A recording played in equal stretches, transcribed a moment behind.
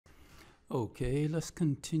Okay, let's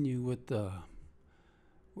continue with the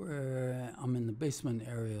where I'm in the basement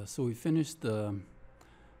area. So we finished the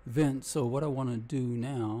vent. So what I want to do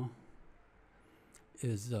now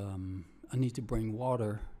is I need to bring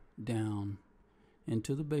water down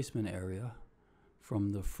into the basement area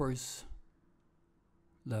from the first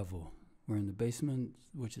level. We're in the basement,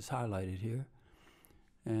 which is highlighted here,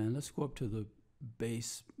 and let's go up to the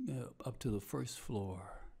base, up to the first floor.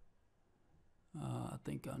 I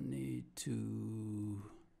think I need to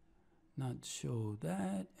not show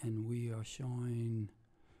that, and we are showing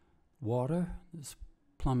water, this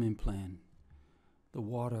plumbing plan, the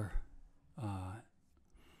water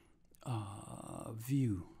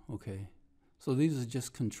view. Okay, so these are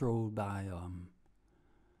just controlled by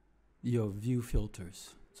your view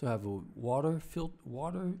filters. So I have a water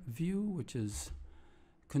view, which is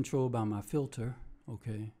controlled by my filter.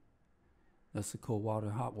 Okay, that's the cold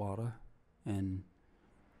water, hot water, and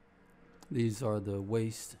these are the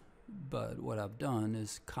waste. But what I've done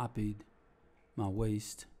is copied my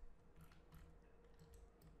waste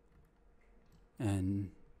and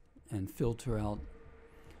filter out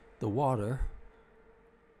the water,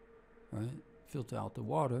 right? Filter out the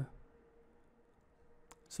water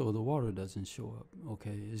so the water doesn't show up.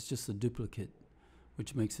 Okay, it's just a duplicate,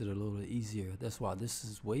 which makes it a little easier. That's why this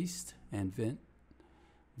is waste and vent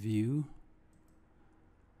view,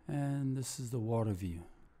 and this is the water view.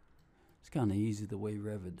 It's kind of easy the way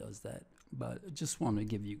Revit does that, but I just want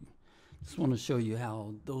to show you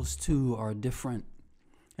how those two are different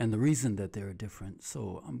and the reason that they're different.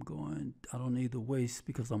 So I don't need the waste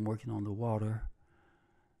because I'm working on the water,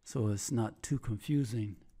 so it's not too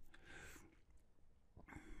confusing.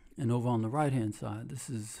 And over on the right hand side, this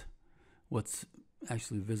is what's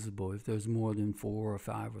actually visible. If there's more than 4 or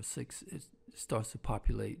 5 or 6, it starts to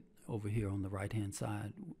populate over here on the right hand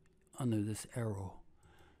side under this arrow.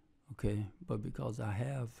 Okay, but because I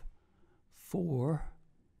have 4,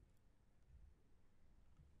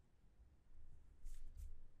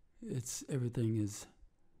 everything is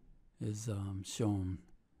shown,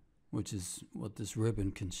 which is what this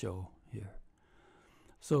ribbon can show here.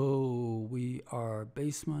 So we are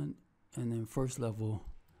basement and then first level,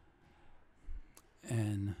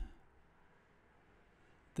 and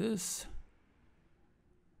this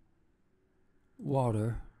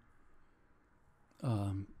water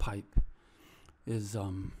pipe is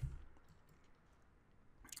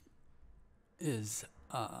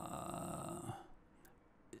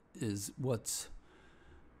what's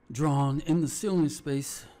drawn in the ceiling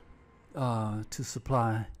space to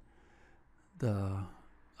supply the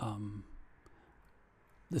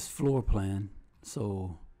this floor plan.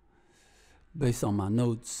 So based on my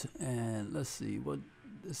notes, and let's see what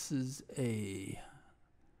this is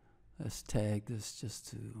let's tag this just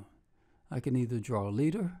to, I can either draw a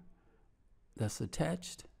leader that's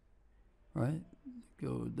attached, right?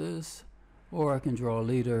 Go this, or I can draw a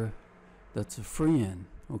leader that's a free end,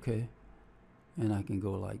 okay? And I can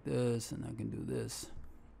go like this, and I can do this.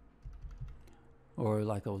 Or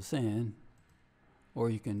like I was saying, or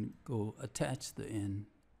you can go attach the end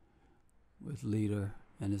with leader,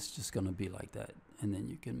 and it's just gonna be like that. And then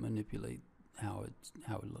you can manipulate how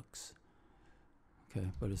it looks. Okay,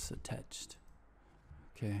 but it's attached.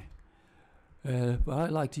 Okay. But I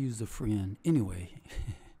like to use the free end anyway.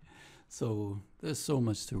 So there's so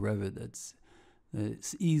much to Revit that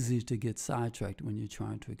it's easy to get sidetracked when you're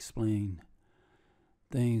trying to explain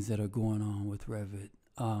things that are going on with Revit.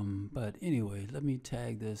 But anyway, let me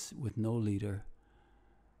tag this with no leader.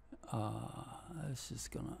 I'm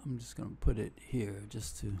just gonna put it here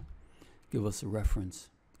just to give us a reference,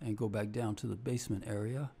 and go back down to the basement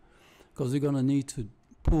area, because we're gonna need to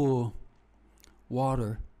pull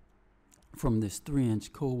water from this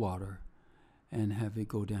 3-inch cold water and have it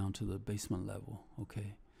go down to the basement level.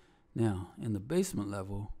 Okay, now in the basement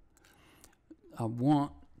level, I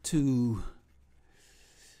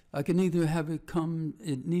can either have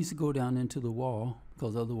it needs to go down into the wall,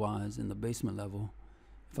 because otherwise in the basement level,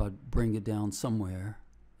 if I bring it down somewhere,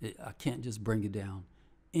 I can't just bring it down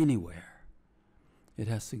anywhere. It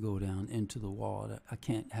has to go down into the wall. I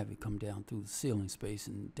can't have it come down through the ceiling space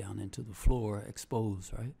and down into the floor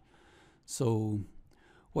exposed, right? So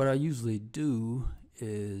what I usually do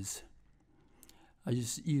is I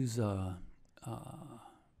just use a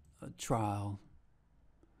trowel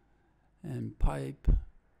and pipe.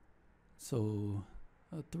 So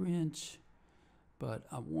a 3-inch, but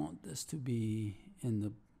I want this to be in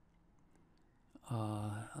the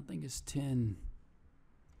I think it's 10.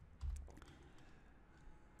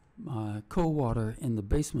 My cold water in the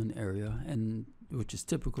basement area, and which is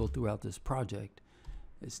typical throughout this project,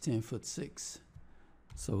 is 10'6".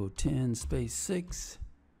 So 10 space 6,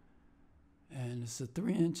 and it's a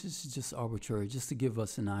 3 inches, just arbitrary, just to give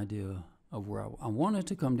us an idea of where I want it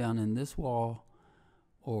to come down in this wall,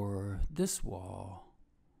 or this wall,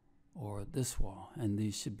 or this wall, and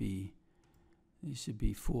these should be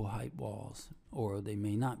full height walls, or they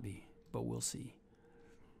may not be, but we'll see.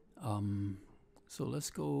 So let's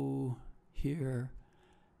go here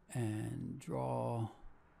and draw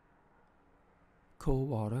cold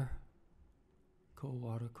water,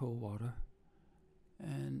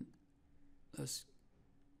 and let's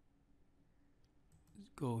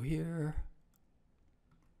go here,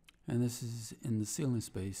 and this is in the ceiling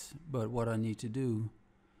space, but what I need to do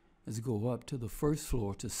is go up to the first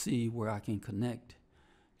floor to see where I can connect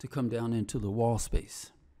to come down into the wall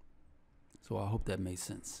space. So I hope that made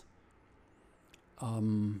sense.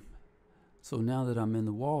 So now that I'm in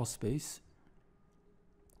the wall space,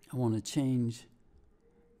 I want to change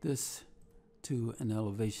this to an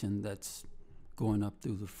elevation that's going up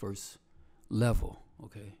through the first level,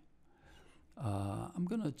 okay? I'm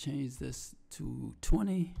gonna change this to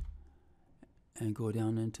 20 and go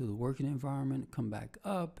down into the working environment, come back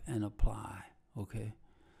up and apply, okay?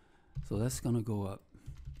 So that's gonna go up,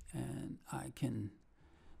 and I can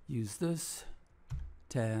use this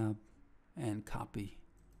tab and copy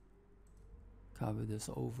this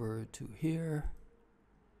over to here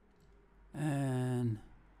and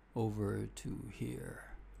over to here.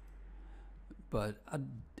 But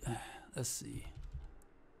let's see,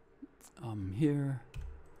 here,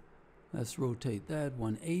 let's rotate that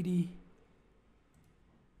 180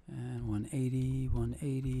 and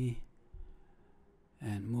 180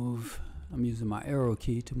 and move. I'm using my arrow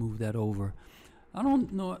key to move that over. I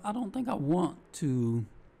don't think I want to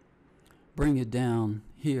bring it down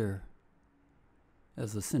here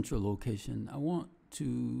as a central location. I want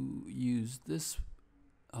to use this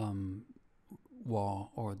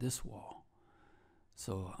wall or this wall.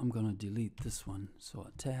 So I'm going to delete this one. So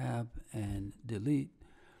a tab and delete.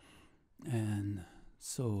 And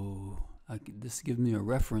so this gives me a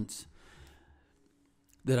reference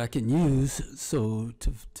that I can use so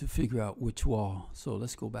to figure out which wall. So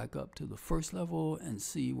let's go back up to the first level and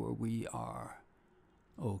see where we are.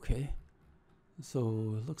 Okay.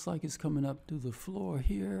 So it looks like it's coming up through the floor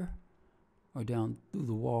here, or down through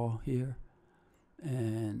the wall here,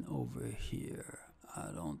 and over here. I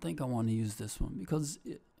don't think I want to use this one because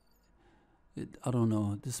I don't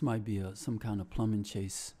know, this might be some kind of plumbing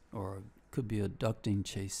chase, or could be a ducting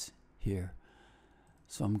chase here.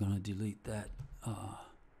 So I'm going to delete that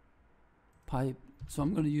pipe. So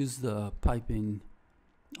I'm going to use the piping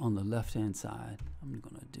on the left hand side. I'm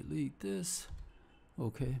going to delete this.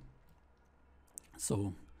 Okay.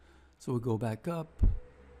 So we go back up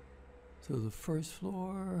to the first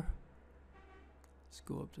floor. Let's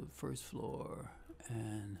go up to the first floor,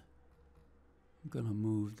 and I'm gonna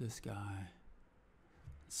move this guy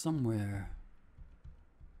somewhere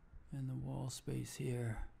in the wall space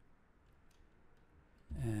here,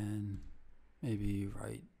 and maybe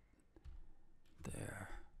right there.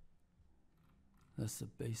 That's the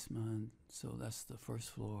basement, so that's the first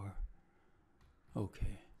floor.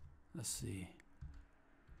 Okay, let's see.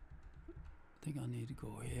 I think I need to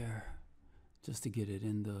go here just to get it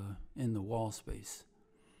in the wall space.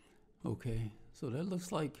 Okay, so that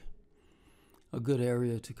looks like a good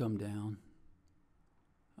area to come down.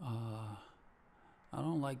 I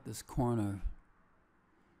don't like this corner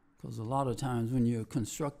because a lot of times when you're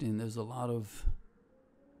constructing, there's a lot of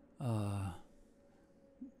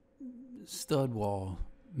stud wall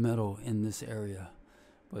metal in this area,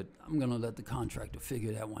 but I'm gonna let the contractor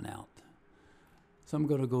figure that one out. So I'm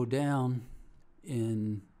gonna go down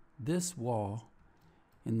in this wall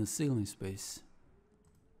in the ceiling space.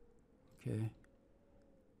 Okay,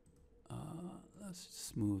 let's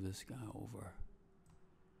just move this guy over.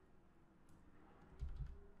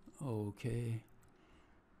 Okay,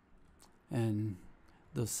 and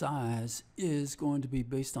the size is going to be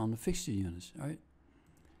based on the fixture units, right?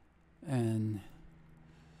 And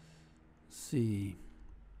see,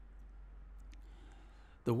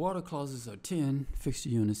 the water closets are 10 fixture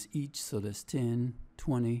units each, so that's 10,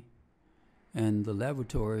 20, and the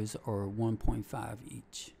lavatories are 1.5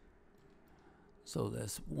 each. So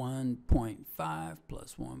that's 1.5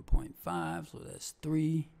 plus 1.5, so that's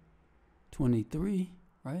 23,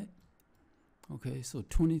 right? Okay, so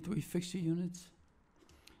 23 fixture units.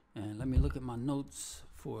 And let me look at my notes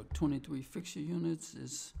for 23 fixture units.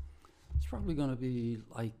 It's probably going to be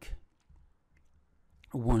like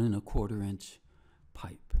a 1 1/4 inch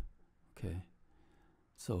pipe. Okay,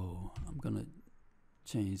 so I'm going to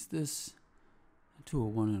change this to a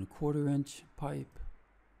 1 1/4 inch pipe.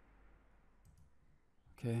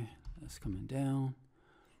 Okay, that's coming down.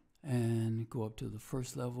 And go up to the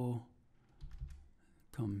first level,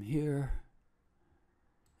 come here,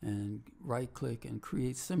 and right click and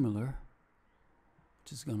create similar,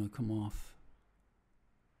 which is going to come off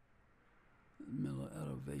middle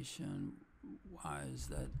elevation. Why is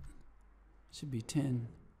that? Should be 10,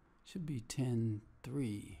 should be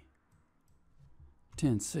 10.3,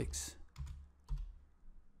 10.6.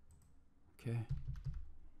 Okay,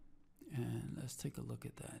 and let's take a look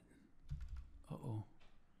at that. Uh-oh.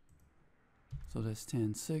 So that's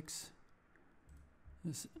 10.6.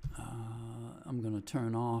 This, I'm going to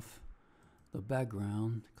turn off the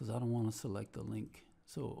background because I don't want to select the link.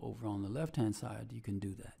 So over on the left hand side you can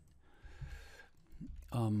do that.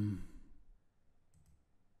 And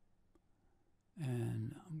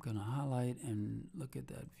I'm going to highlight and look at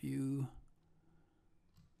that view.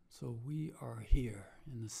 So we are here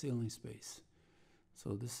in the ceiling space.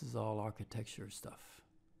 So this is all architecture stuff.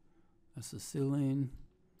 That's the ceiling.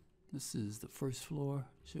 This is the first floor,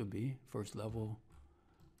 should be first level.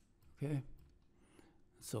 Okay,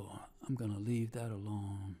 so I'm gonna leave that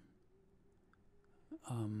alone.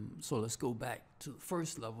 So let's go back to the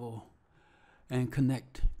first level and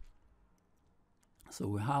connect. So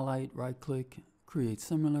we highlight, right click, create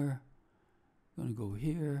similar. I'm gonna go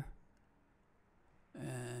here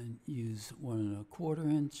and use 1¼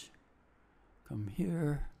 inch. Come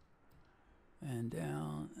here and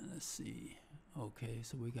down, and let's see. Okay,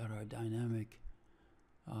 so we got our dynamic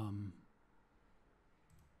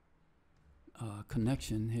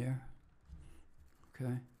connection here.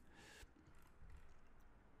 Okay,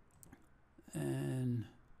 and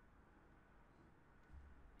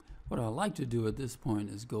what I like to do at this point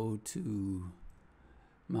is go to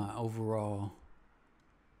my overall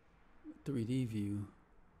 3D view,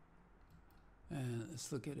 and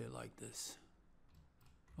let's look at it like this.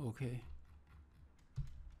 Okay,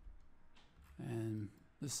 and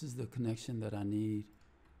this is the connection that I need.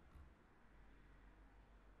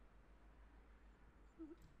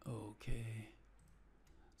 Okay,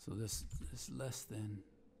 so this is less than,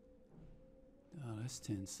 that's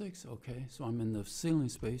 10.6. Okay, so I'm in the ceiling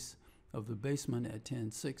space of the basement at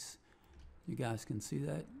 10.6. You guys can see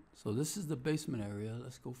that. So this is the basement area.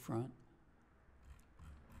 Let's go front.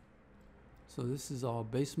 So this is all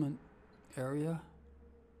basement area,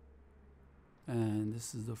 and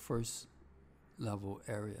this is the first level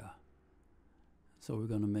area. So we're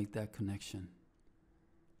going to make that connection.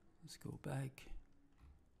 Let's go back,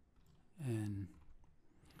 and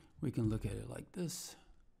we can look at it like this.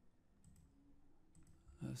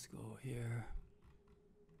 Let's go here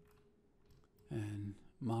and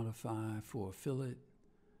modify for fillet.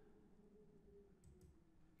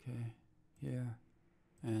 Okay, here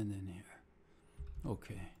and then here.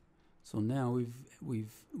 Okay, so now we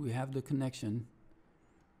have the connection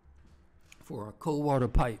for our cold water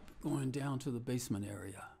pipe going down to the basement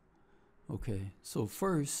area. Okay, so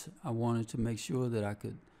first I wanted to make sure that I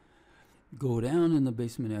could go down in the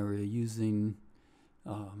basement area using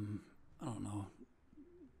I don't know,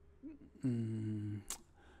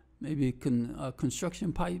 maybe a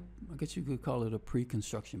construction pipe. I guess you could call it a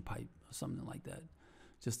pre-construction pipe or something like that,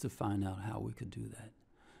 just to find out how we could do that.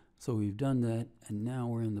 So we've done that, and now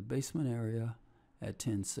we're in the basement area at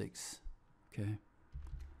 10.6. Okay,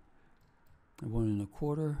 and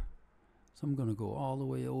 1¼ So I'm going to go all the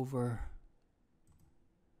way over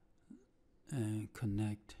and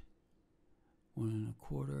connect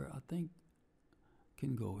 1¼ I think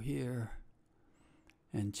can go here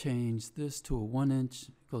and change this to a 1 inch,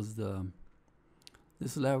 because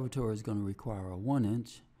this lavatory is going to require a 1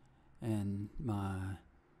 inch, and my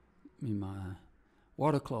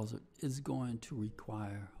water closet is going to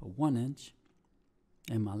require a 1 inch,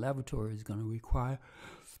 and my lavatory is going to require,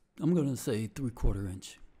 I'm going to say 3/4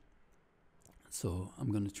 inch. So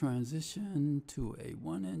I'm going to transition to a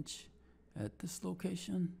 1 inch at this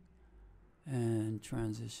location and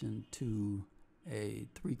transition to a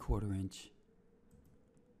 3/4 inch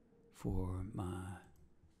for my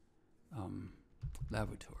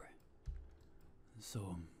lavatory.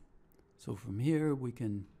 So from here we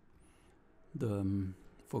can,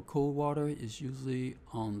 for cold water is usually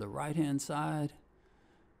on the right hand side,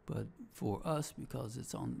 but for us, because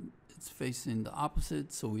it's facing the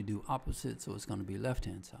opposite, so we do opposite, so it's going to be left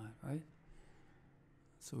hand side, right?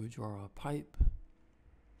 So we draw a pipe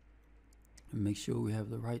and make sure we have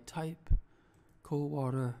the right type, cold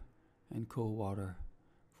water and cold water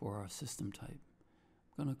for our system type.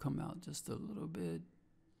 I'm going to come out just a little bit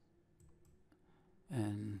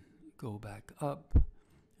and go back up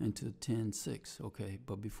into 10.6. Okay,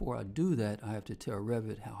 but before I do that, I have to tell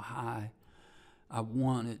Revit how high I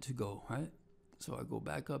want it to go, right? So I go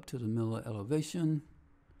back up to the middle of elevation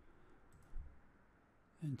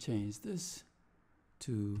and change this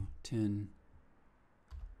to 10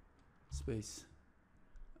 space,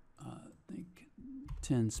 I think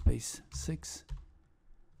 10 space 6.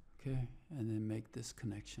 Okay, and then make this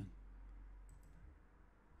connection.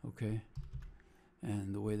 Okay,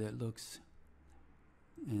 and the way that looks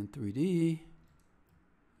in 3D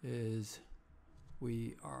is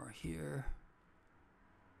we are here.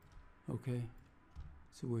 Okay,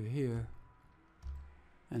 so we're here,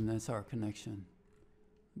 and that's our connection,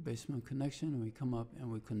 basement connection, and we come up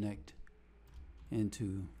and we connect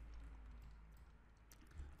into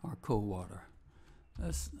our cold water.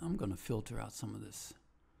 I'm going to filter out some of this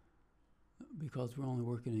because we're only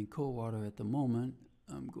working in cold water at the moment.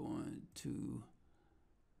 I'm going to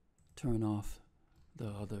turn off the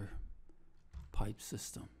other pipe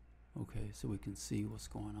system, okay, so we can see what's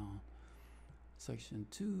going on. Section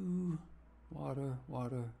 2, water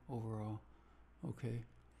overall. Okay,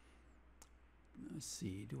 let's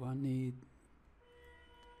see, do I need,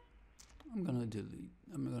 I'm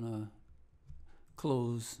gonna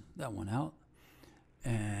close that one out,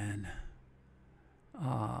 and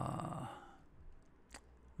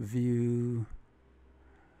view,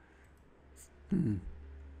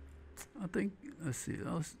 I think, let's see,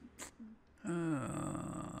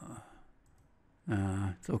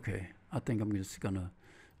 it's okay. I think I'm just gonna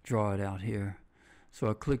draw it out here. So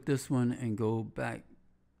I click this one and go back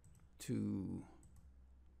to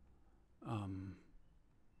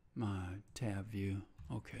my tab view.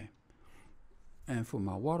 Okay, and for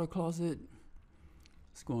my water closet,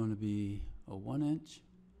 it's going to be a 1 inch.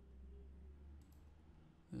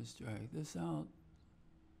 Let's drag this out.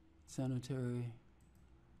 Sanitary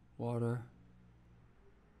water.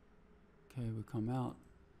 Okay, we come out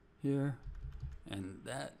here, and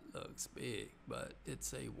that looks big, but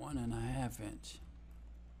it's a 1.5 inch.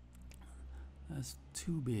 That's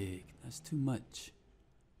too big. That's too much.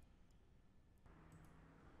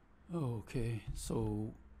 Okay,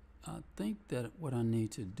 so I think that what I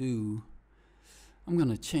need to do, I'm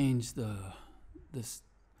gonna change this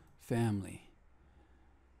family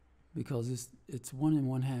because it's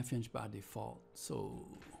 1.5 inch by default.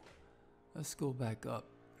 So let's go back up.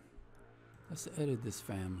 Let's edit this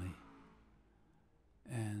family.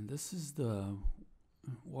 And this is the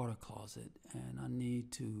water closet, and I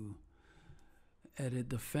need to edit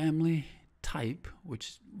the family type,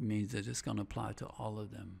 which means that it's going to apply to all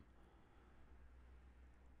of them.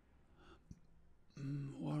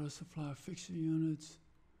 Water supply fixture units.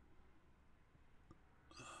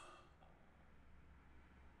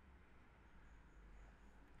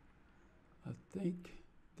 I think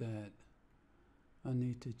that I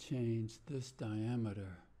need to change this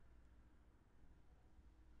diameter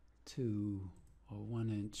to a 1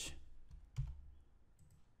 inch.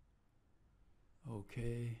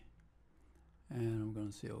 Okay, and I'm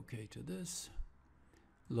going to say okay to this.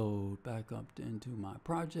 Load back up into my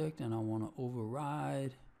project, and I want to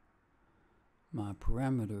override my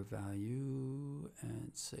parameter value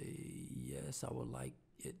and say yes, I would like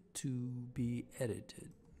it to be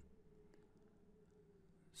edited.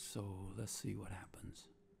 So let's see what happens.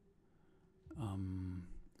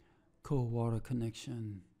 Cold water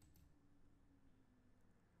connection.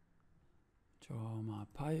 Draw my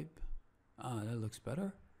pipe. That looks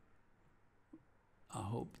better. I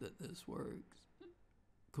hope that this works.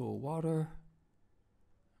 Cold water.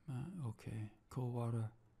 Okay, cold water.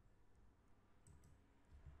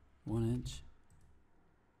 1 inch.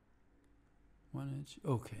 1 inch.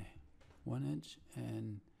 Okay, 1 inch,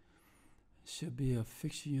 and should be a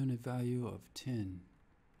fixture unit value of 10.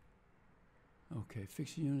 Okay,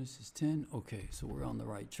 fixture units is 10. Okay, so we're on the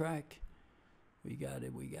right track. We got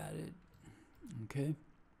it. Okay.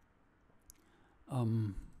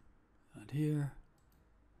 Out here.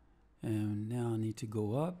 And now I need to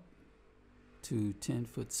go up to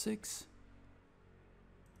 10'6".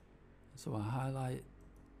 So I highlight.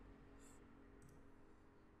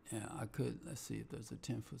 Yeah, I could, let's see if there's a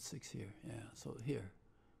 10'6" here. Yeah, so here.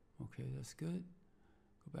 Okay, that's good.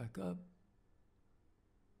 Go back up.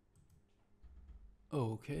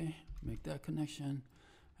 Okay, make that connection.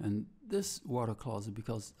 And this water closet,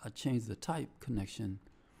 because I changed the type connection,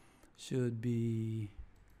 should be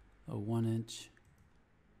a 1 inch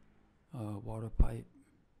water pipe.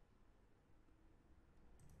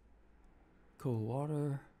 Cold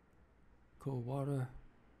water.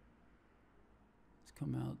 Let's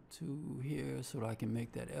come out to here so that I can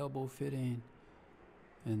make that elbow fitting.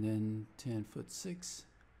 And then 10'6".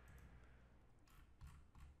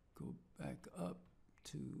 Go back up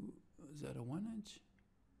to, is that a 1 inch?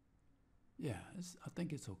 Yeah, I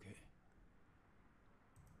think it's okay.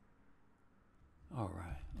 All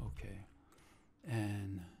right, okay.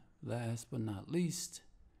 And last but not least,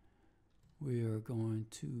 we are going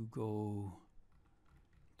to go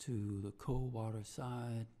to the cold water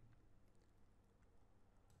side.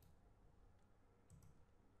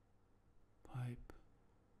 Pipe,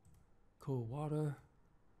 cold water.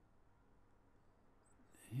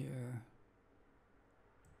 Here.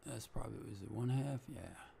 That's probably, is it 1/2?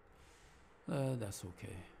 Yeah. That's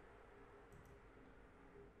okay.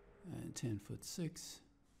 And 10'6".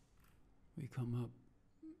 We come up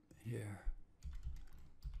here.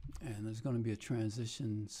 And there's going to be a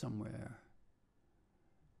transition somewhere.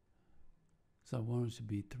 So I want it to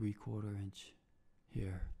be 3/4 inch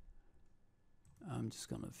here. I'm just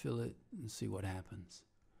going to fill it and see what happens.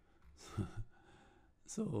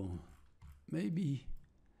 So maybe,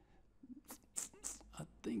 I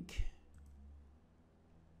think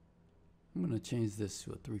I'm going to change this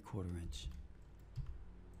to a 3/4 inch.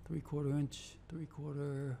 3/4 inch,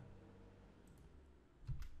 3/4.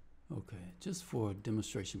 Okay, just for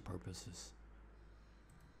demonstration purposes.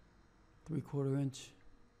 3/4 inch.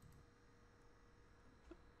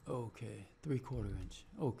 Okay, 3/4 inch.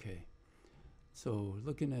 Okay. So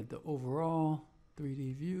looking at the overall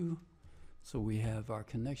 3D view, so we have our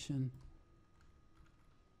connection.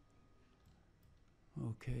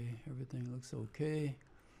 Okay, everything looks okay.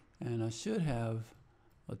 And I should have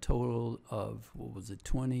a total of, what was it,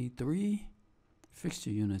 23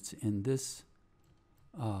 fixture units in this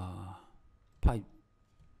pipe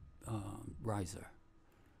riser.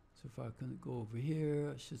 So if I can go over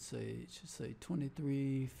here, I should say, it should say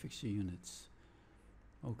 23 fixture units.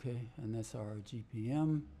 Okay, and that's our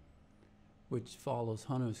GPM, which follows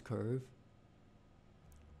Hunter's curve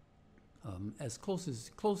as close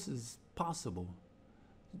as possible.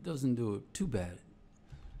 It doesn't do it too bad.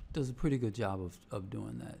 It does a pretty good job of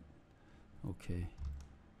doing that. Okay,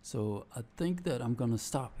 so I think that I'm gonna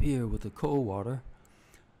stop here with the cold water.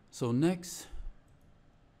 So next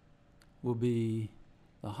will be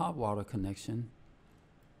the hot water connection,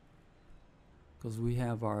 because we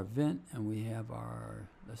have our vent and we have our,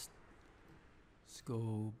 let's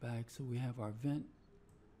go back. So we have our vent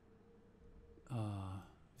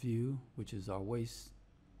view, which is our waste.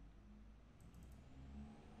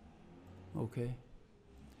 Okay.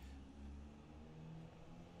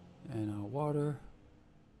 And our water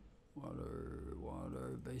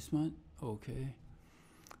basement. Okay.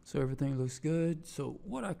 So everything looks good. So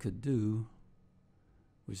what I could do,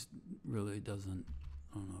 which really doesn't,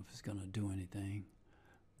 I don't know if it's gonna do anything,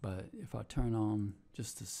 but if I turn on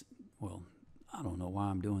just this, well, I don't know why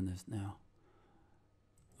I'm doing this now.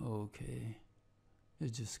 Okay,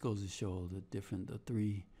 it just goes to show the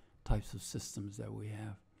three types of systems that we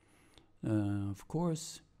have. Of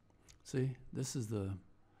course, see, this is the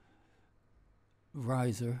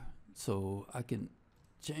riser, so I can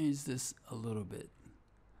change this a little bit.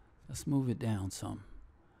 Let's move it down some.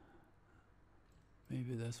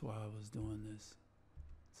 Maybe that's why I was doing this.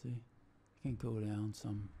 See, I can go down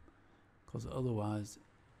some, because otherwise,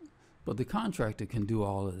 but the contractor can do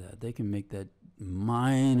all of that. They can make that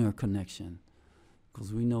minor connection,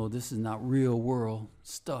 because we know this is not real world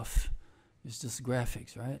stuff. It's just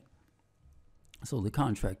graphics, right? So the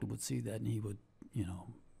contractor would see that and he would, you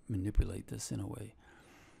know, manipulate this in a way.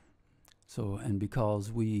 So, and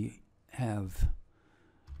because we have,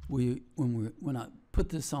 when I put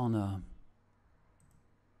this on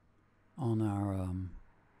our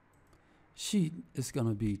sheet, it's going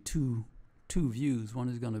to be two views. One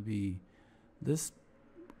is going to be this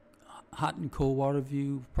hot and cold water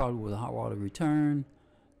view, probably with a hot water return,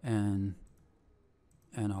 and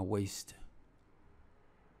our waste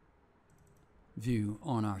view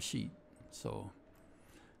on our sheet. So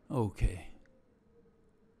okay,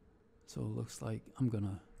 so it looks like I'm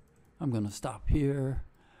gonna stop here.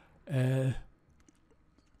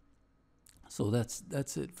 So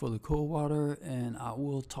that's it for the cold water, and I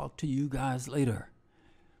will talk to you guys later.